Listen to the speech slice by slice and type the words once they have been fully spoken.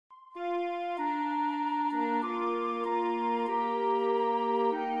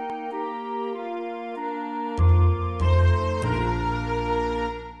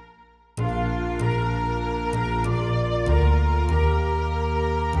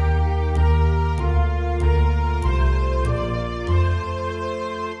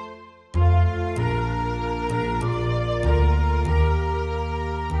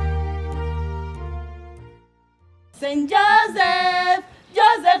Saint Joseph,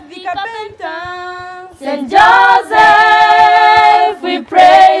 Joseph the carpenter. Saint Joseph, we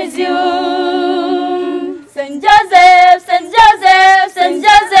praise you. Saint Joseph, Saint Joseph, Saint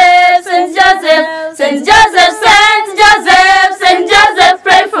Joseph, Saint Joseph, Saint Joseph, Saint Joseph, Saint Joseph,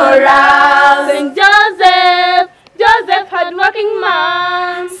 pray for us. Saint Joseph, Joseph, hardworking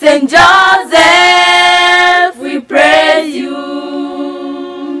man. Saint Joseph, we praise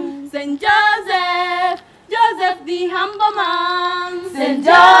you. Saint Joseph, Joseph the humble man. Saint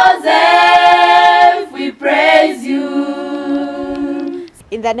Joseph, we praise you.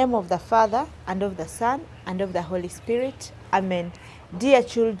 In the name of the Father, and of the Son, and of the Holy Spirit. Amen. Dear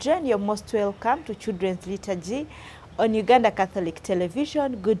children, you're most welcome to Children's Liturgy on Uganda Catholic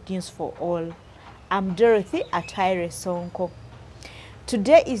Television. Good news for all. I'm Dorothy at 𝐂𝐡𝐢𝐥𝐝𝐫𝐞𝐧'𝐬.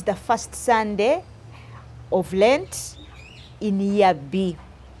 Today is the first Sunday of Lent in year B.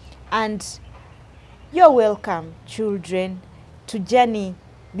 And you're welcome, children, to journey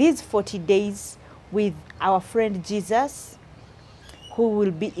these 40 days with our friend Jesus, who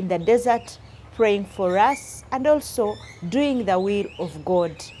will be in the desert praying for us and also doing the will of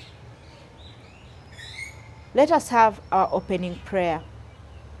God. Let us have our opening prayer.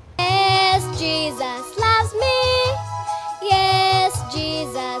 Yes, Jesus loves me. Yes,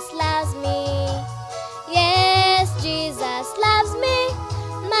 Jesus loves me. Yes, Jesus loves me.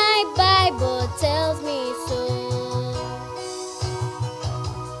 My Bible tells me so.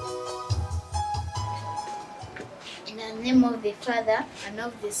 In the name of the Father, and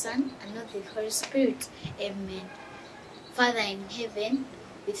of the Son, and of the Holy Spirit. Amen. Father in heaven,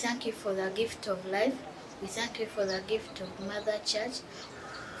 we thank you for the gift of life. We thank you for the gift of Mother Church.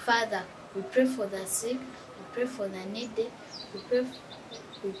 Father, we pray for the sick. We pray for the needy. We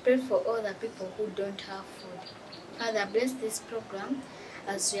pray for all the people who don't have food. Father, bless this program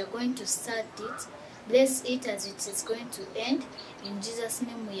as we are going to start it. Bless it as it is going to end. In Jesus'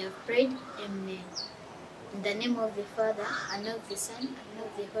 name we have prayed. Amen. In the name of the Father, and of the Son, and of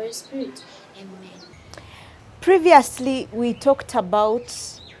the Holy Spirit. Amen. Previously, we talked about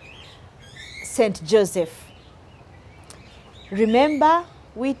Saint Joseph. Remember,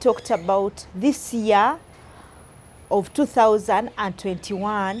 we talked about this year of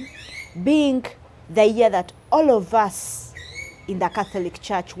 2021 being the year that all of us in the Catholic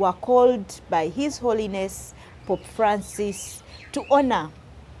Church were called by His Holiness Pope Francis to honor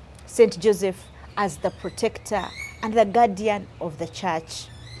Saint Joseph as the protector and the guardian of the church.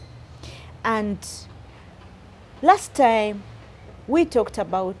 And last time we talked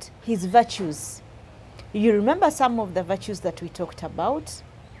about his virtues. You remember some of the virtues that we talked about?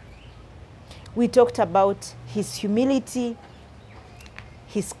 We talked about his humility,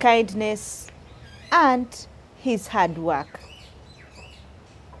 his kindness, and his hard work.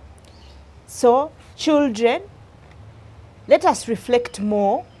 So, children, let us reflect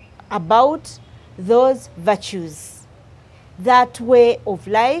more about those virtues, that way of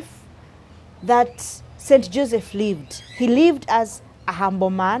life that Saint Joseph lived. He lived as a humble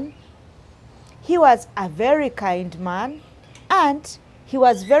man. He was a very kind man, and he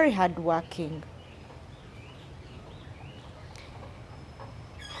was very hardworking.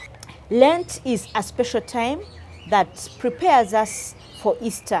 Lent is a special time that prepares us for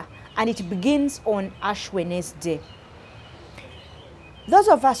Easter, and it begins on Ash Wednesday. Those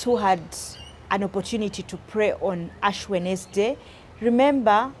of us who had an opportunity to pray on Ash Wednesday,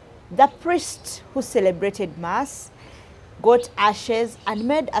 remember the priest who celebrated Mass got ashes and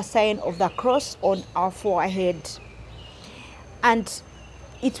made a sign of the cross on our forehead. And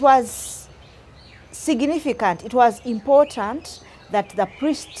it was significant, it was important that the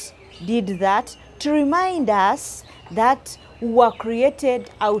priest did that to remind us that we were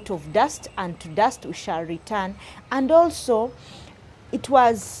created out of dust, and to dust we shall return. And also, it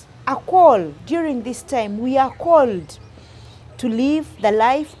was a call during this time. We are called to live the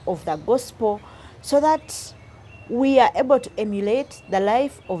life of the gospel so that we are able to emulate the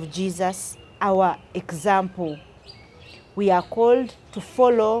life of Jesus, our example. We are called to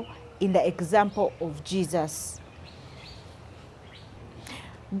follow in the example of Jesus.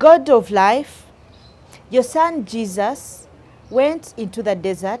 God of life, your son Jesus went into the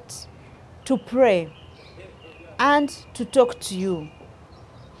desert to pray and to talk to you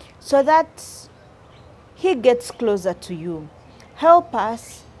so that he gets closer to you. Help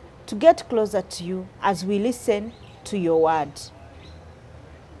us to get closer to you as we listen to your word.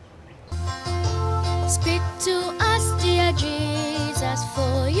 Speak to us, dear Jesus,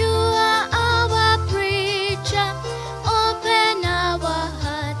 for you are our preacher. Open our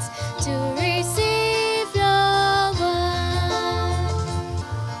hearts to receive your word.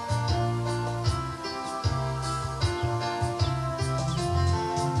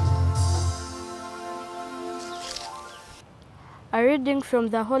 A reading from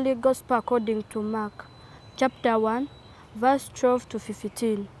the Holy Gospel according to Mark, chapter 1, verse 12 to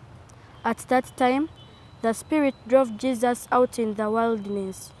 15. At that time, the Spirit drove Jesus out in the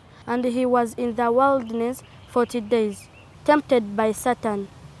wilderness, and he was in the wilderness 40 days, tempted by Satan.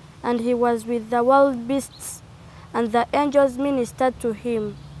 And he was with the wild beasts, and the angels ministered to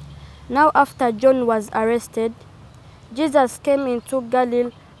him. Now after John was arrested, Jesus came into Galilee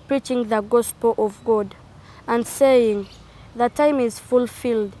preaching the gospel of God, and saying, "The time is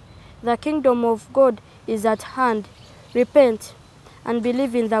fulfilled, the kingdom of God is at hand. Repent and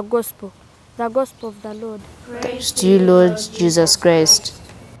believe in the gospel of the Lord." Praise to you, Lord Jesus Christ.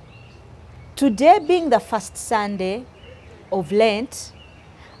 Today being the first Sunday of Lent,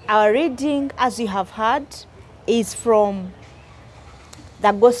 our reading, as you have heard, is from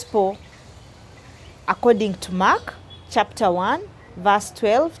the Gospel according to Mark, chapter 1, verse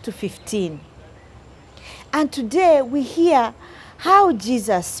 12 to 15. And today we hear how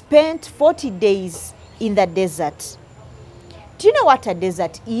Jesus spent 40 days in the desert. Do you know what a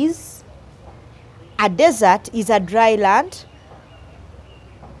desert is? A desert is a dry land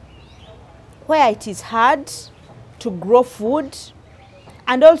where it is hard to grow food,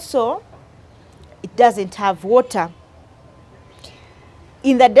 and also it doesn't have water.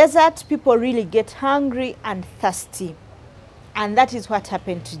 In the desert, people really get hungry and thirsty. And that is what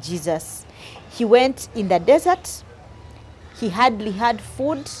happened to Jesus. He went in the desert. He hardly had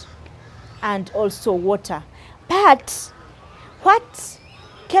food and also water. But what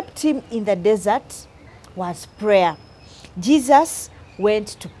kept him in the desert was prayer. Jesus went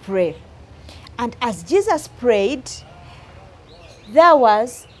to pray. And as Jesus prayed, there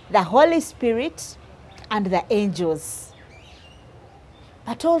was the Holy Spirit and the angels.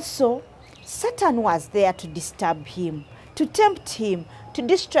 But also, Satan was there to disturb him, to tempt him, to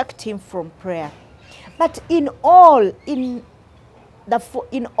distract him from prayer. But in all the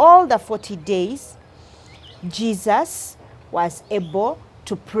 40 days, Jesus was able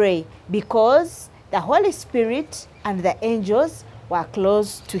to pray because the Holy Spirit and the angels were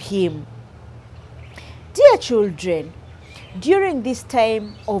close to him. Dear children, during this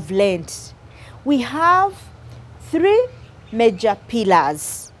time of Lent, we have 3 major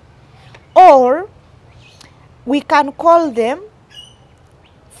pillars, or we can call them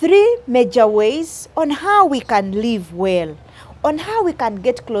 3 major ways on how we can live well, on how we can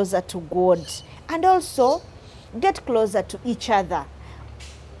get closer to God, and also get closer to each other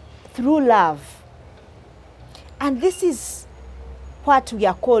through love. And this is what we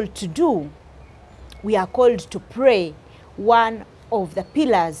are called to do. We are called to pray. One of the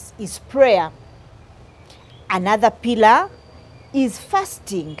pillars is prayer. Another pillar is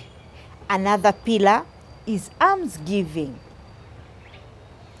fasting. Another pillar is almsgiving.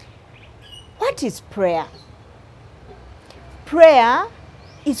 What is prayer? Prayer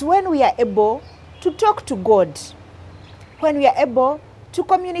is when we are able to talk to God, when we are able to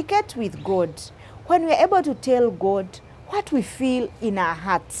communicate with God, when we are able to tell God what we feel in our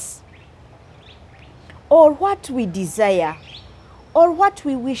hearts, or what we desire, or what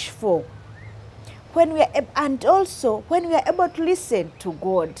we wish for. And also when we are able to listen to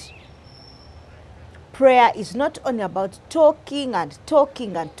God. Prayer is not only about talking and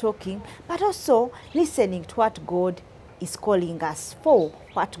talking and talking, but also listening to what God is calling us for,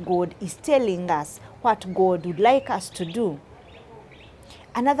 what God is telling us, what God would like us to do.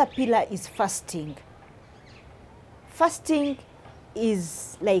 Another pillar is fasting. Fasting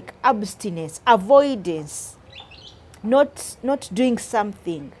is like abstinence, avoidance, not doing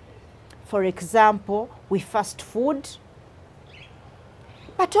something. For example, we fast food,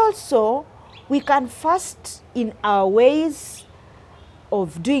 but also we can fast in our ways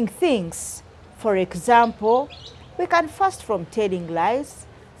of doing things. For example, we can fast from telling lies,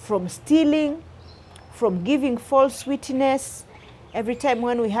 from stealing, from giving false witness. Every time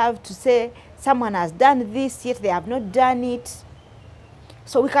when we have to say someone has done this, yet they have not done it.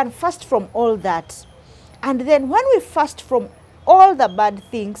 So we can fast from all that. And then when we fast from all the bad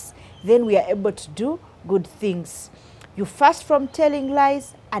things, then we are able to do good things. You fast from telling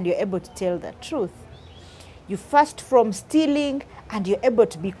lies and you're able to tell the truth. You fast from stealing and you're able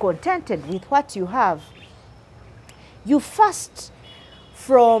to be contented with what you have. You fast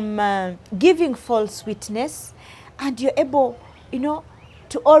from giving false witness and you're able,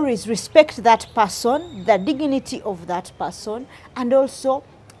 to always respect that person, the dignity of that person, and also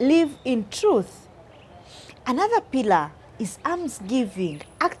live in truth. Another pillar is almsgiving,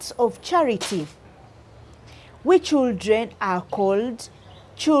 acts of charity. We children are called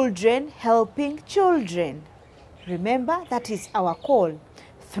children helping children. Remember, that is our call,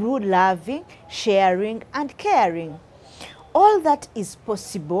 through loving, sharing, and caring. All that is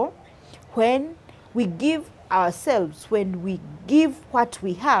possible when we give ourselves, when we give what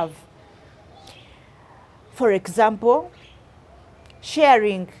we have. For example,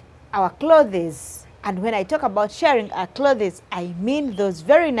 sharing our clothes. And when I talk about sharing our clothes, I mean those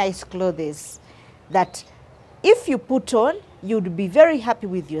very nice clothes that if you put on, you'd be very happy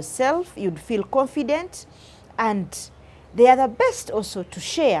with yourself, you'd feel confident, and they are the best also to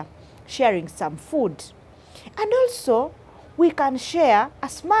share, sharing some food. And also, we can share a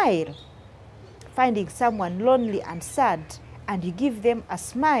smile. Finding someone lonely and sad, and you give them a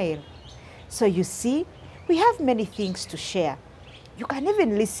smile. So you see, we have many things to share. You can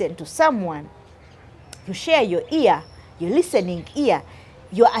even listen to someone. You share your ear, your listening ear,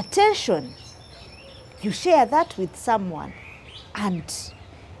 your attention. You share that with someone, and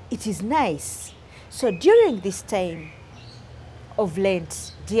it is nice. So during this time of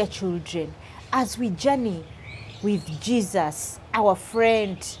Lent, dear children, as we journey with Jesus, our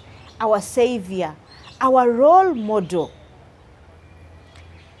friend, our Savior, our role model,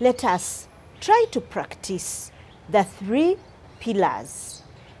 let us try to practice the 3 pillars,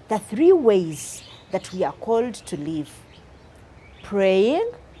 the 3 ways that we are called to live: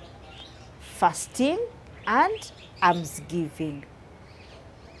 praying, fasting, and almsgiving.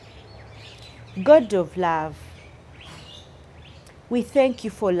 God of love, we thank you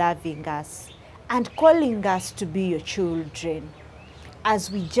for loving us and calling us to be your children as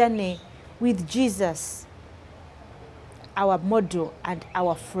we journey with Jesus, our model and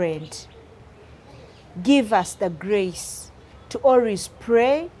our friend. Give us the grace to always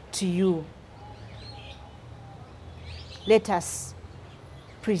pray to you. Let us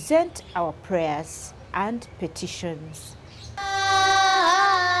present our prayers and petitions.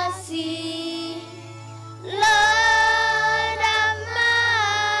 Mercy, Lord have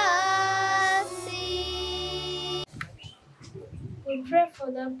mercy. We pray for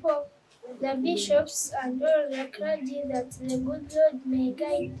the Pope, the bishops, and all the clergy that the good Lord may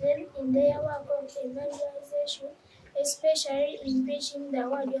guide them in their work of evangelization, especially in preaching the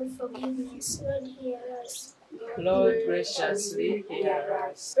word of forgiveness. Lord, hear us. Lord, graciously hear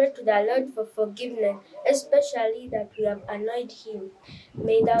us. Pray to the Lord for forgiveness, especially that we have annoyed him.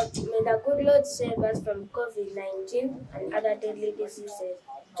 May the good Lord save us from COVID-19 and other deadly diseases.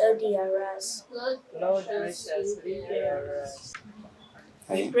 Lord, hear us. Lord, graciously hear us.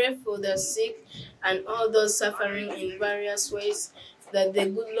 We pray for the sick and all those suffering in various ways, that the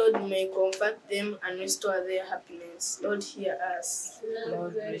good Lord may comfort them and restore their happiness. Lord, hear us.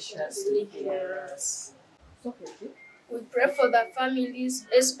 Lord, graciously hear us. We pray for the families,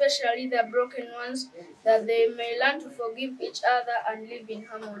 especially the broken ones, that they may learn to forgive each other and live in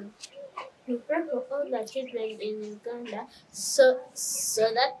harmony. We pray for all the children in Uganda so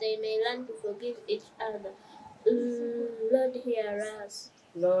that they may learn to forgive each other. Lord, hear us.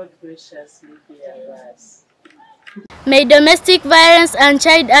 Lord, graciously hear us. May domestic violence and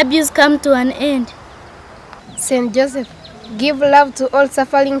child abuse come to an end. Saint Joseph, give love to all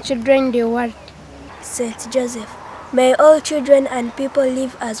suffering children in the world. Saint Joseph, may all children and people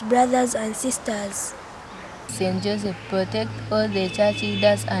live as brothers and sisters. Saint Joseph, protect all the church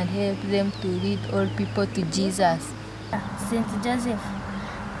leaders and help them to lead all people to Jesus. Saint Joseph,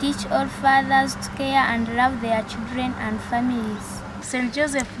 teach all fathers to care and love their children and families. Saint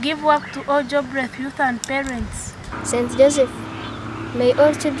Joseph, give work to all jobless youth and parents. Saint Joseph, may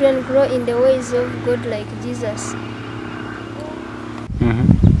all children grow in the ways of God like Jesus.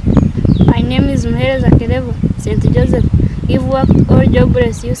 My name is 𝐂𝐡𝐢𝐥𝐝𝐫𝐞𝐧'𝐬. Saint Joseph, give work to all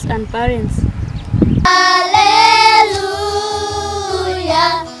jobless youth and parents. Hallelujah,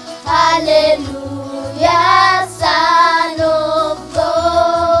 hallelujah, Son of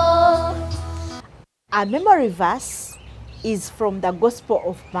God. Our memory verse is from the Gospel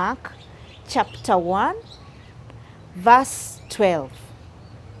of Mark, chapter 1, verse 12.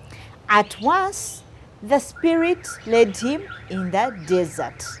 At once, the Spirit led him in the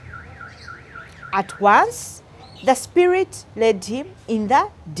desert. At once, the Spirit led him in the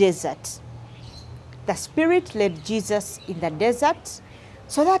desert. The Spirit led Jesus in the desert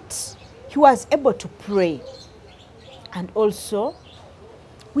so that he was able to pray. And also,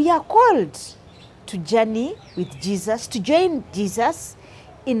 we are called to journey with Jesus, to join Jesus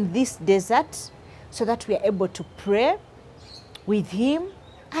in this desert so that we are able to pray with him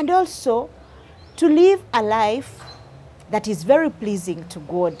and also to live a life that is very pleasing to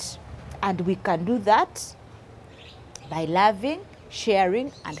God. And we can do that by loving,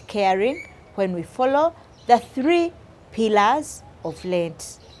 sharing, and caring when we follow the 3 pillars of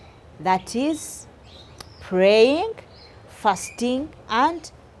Lent. That is praying, fasting,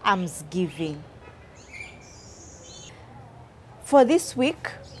 and almsgiving. For this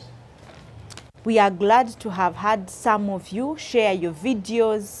week, we are glad to have had some of you share your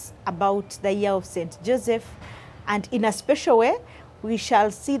videos about the year of St. Joseph, and in a special way, we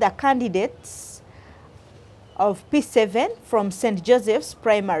shall see the candidates of P7 from St. Joseph's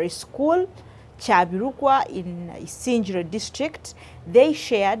Primary School, 𝐂𝐡𝐢𝐥𝐝𝐫𝐞𝐧'𝐬 in 𝐒𝐮𝐧𝐝𝐚𝐲 district. They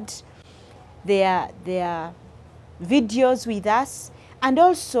shared their videos with us, and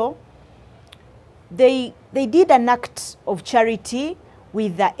also they did an act of charity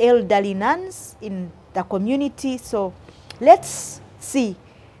with the elderly nuns in the community. So let's see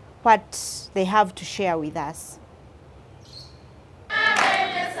what they have to share with us.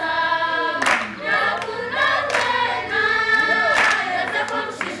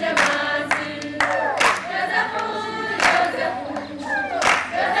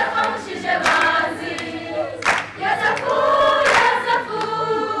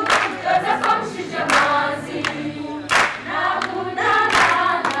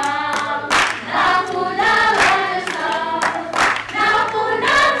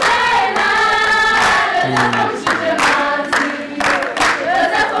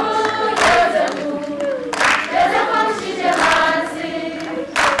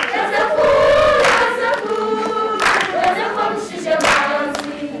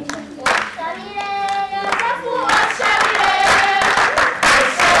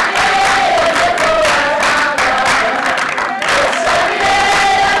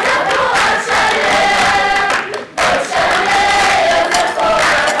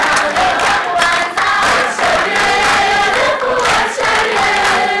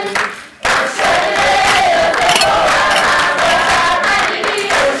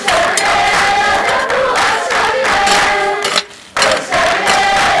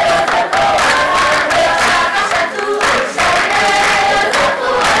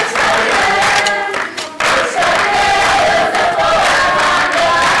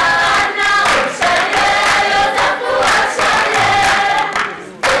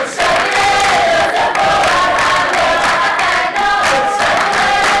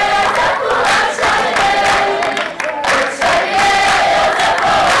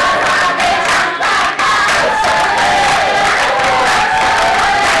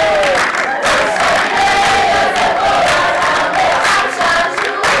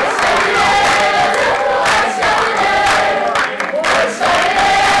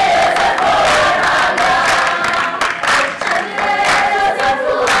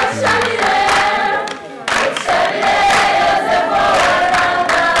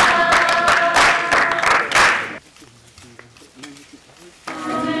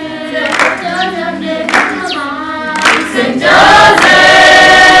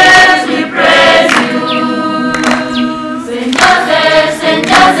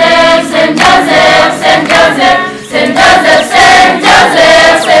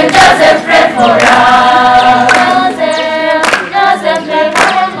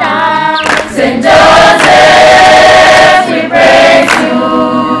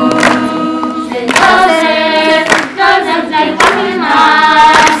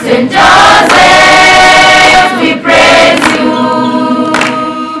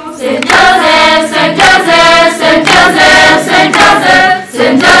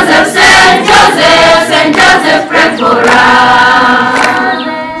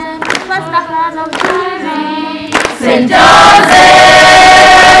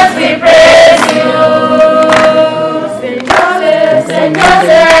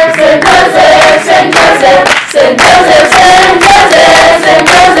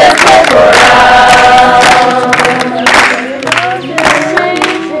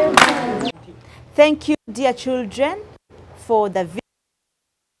 Thank you, dear children, for the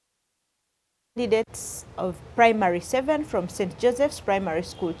candidates of Primary 7 from St. Joseph's Primary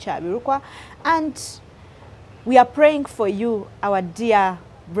School, 𝐂𝐡𝐢𝐥𝐝𝐫𝐞𝐧'𝐬. And we are praying for you, our dear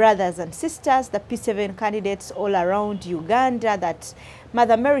brothers and sisters, the P7 candidates all around Uganda, that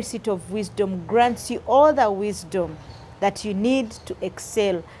Mother Mary, Seat of Wisdom, grants you all the wisdom that you need to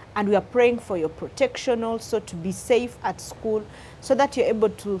excel. And we are praying for your protection also, to be safe at school, so that you're able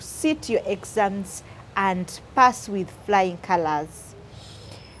to sit your exams and pass with flying colors.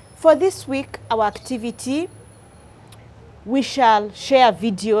 For this week, our activity, we shall share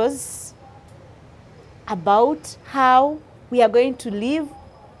videos about how we are going to live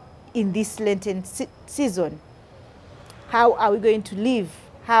in this Lenten season. How are we going to live?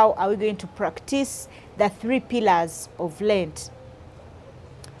 How are we going to practice the 3 pillars of Lent?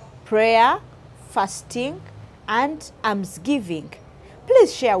 Prayer, fasting, and almsgiving.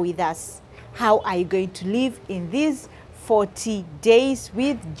 Please share with us, how are you going to live in these 40 days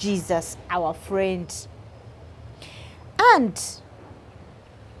with Jesus, our friend? And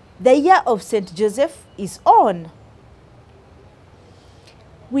the year of St. Joseph is on.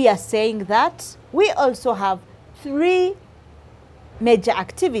 We are saying that we also have 3 major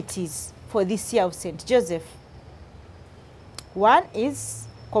activities for this year of St. Joseph. One is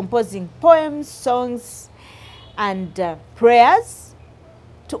composing poems, songs, and prayers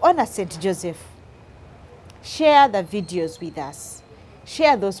to honor St. Joseph. Share the videos with us.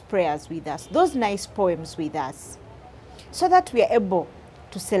 Share those prayers with us, those nice poems with us, so that we are able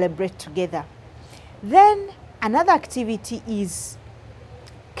to celebrate together. Then another activity is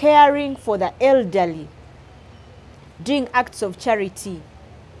caring for the elderly, doing acts of charity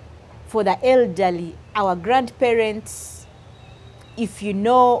for the elderly, our grandparents. If you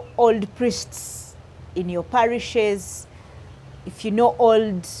know old priests in your parishes, if you know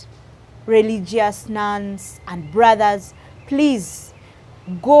old religious nuns and brothers, please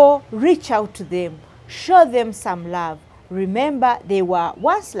go reach out to them, show them some love. Remember, they were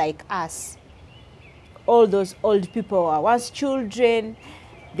once like us. All those old people were once children.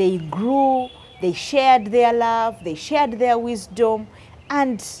 They grew, they shared their love, they shared their wisdom,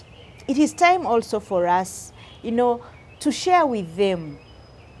 and it is time also for us, to share with them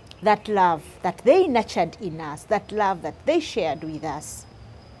that love that they nurtured in us, that love that they shared with us.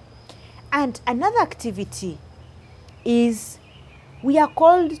 And another activity is we are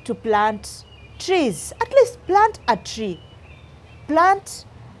called to plant trees. At least plant a tree. Plant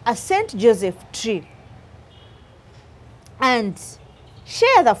a St. Joseph tree. And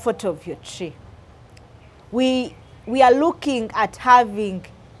share the photo of your tree. We are looking at having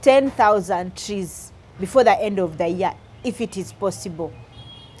 10,000 trees before the end of the year, if it is possible.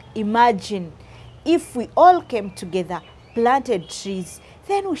 Imagine if we all came together, planted trees,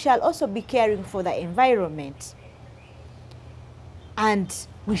 then we shall also be caring for the environment. And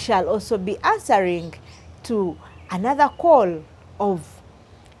we shall also be answering to another call of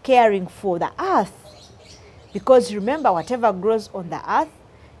caring for the earth. Because remember, whatever grows on the earth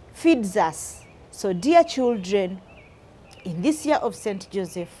feeds us. So dear children, in this year of St.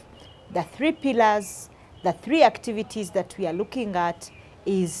 Joseph, the 3 pillars, the 3 activities that we are looking at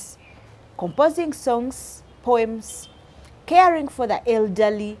is composing songs, poems, caring for the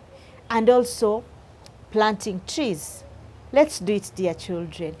elderly, and also planting trees. Let's do it, dear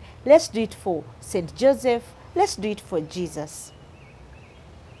children. Let's do it for St. Joseph. Let's do it for Jesus.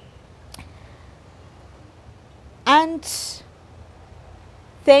 And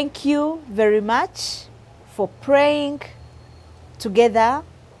thank you very much for praying together.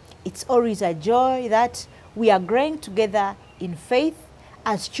 It's always a joy that we are growing together in faith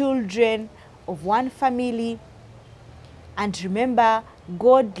as children of one family. And remember,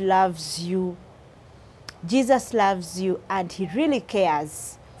 God loves you, Jesus loves you, and He really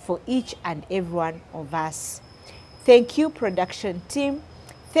cares for each and every one of us. Thank you, production team.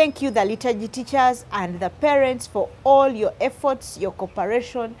 Thank you, the liturgy teachers and the parents, for all your efforts, your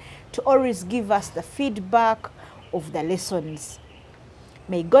cooperation to always give us the feedback of the lessons.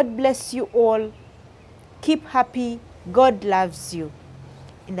 May God bless you all. Keep happy. God loves you.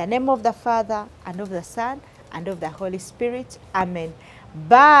 In the name of the Father, and of the Son, and of the Holy Spirit. Amen.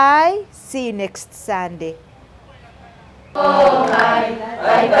 Bye. See you next Sunday. Oh, bye.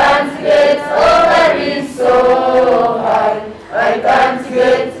 Bye, bye.